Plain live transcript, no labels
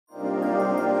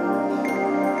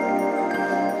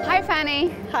Hi Fanny.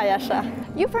 Hi Asha.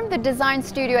 You're from the design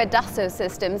studio at Dassault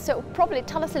Systèmes, so probably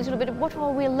tell us a little bit of what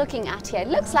are we looking at here. It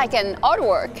looks like an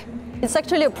artwork. It's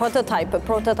actually a prototype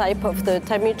of the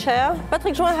TAMU Chair.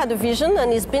 Patrick Jouin had a vision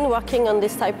and he's been working on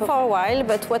this type for a while,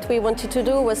 but what we wanted to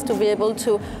do was to be able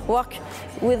to work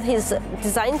with his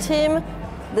design team,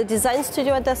 the design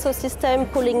studio at Dassault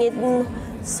Systèmes, pulling in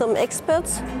some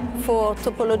experts for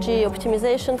topology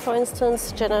optimization, for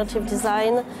instance, generative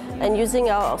design, and using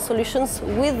our solutions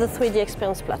with the 3D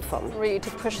experience platform. Really to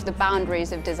push the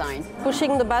boundaries of design.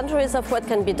 Pushing the boundaries of what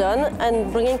can be done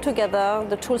and bringing together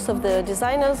the tools of the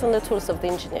designers and the tools of the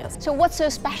engineers. So what's so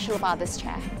special about this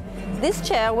chair? This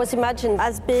chair was imagined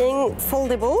as being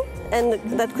foldable and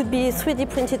that could be 3D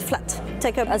printed flat.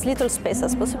 Take up as little space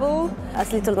as possible,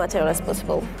 as little material as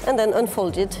possible, and then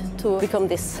unfolded to become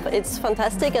this. It's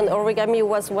fantastic, and origami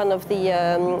was one of the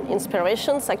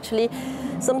inspirations, actually.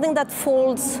 Something that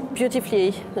folds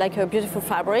beautifully, like a beautiful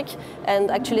fabric, and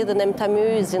actually the name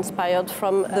TAMU is inspired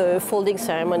from the folding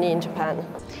ceremony in Japan.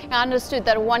 I understood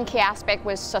that one key aspect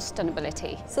was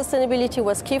sustainability. Sustainability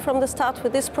was key from the start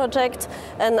with this project,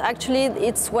 and actually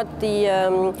it's what the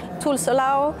tools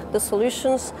allow, the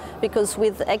solutions, because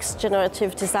with X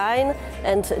generative design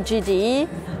and GDE,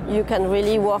 you can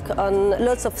really work on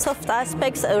lots of soft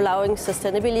aspects allowing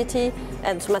sustainability,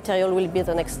 and material will be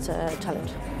the next challenge.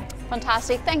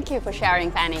 Fantastic. Thank you for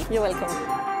sharing, Fanny. You're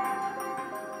welcome.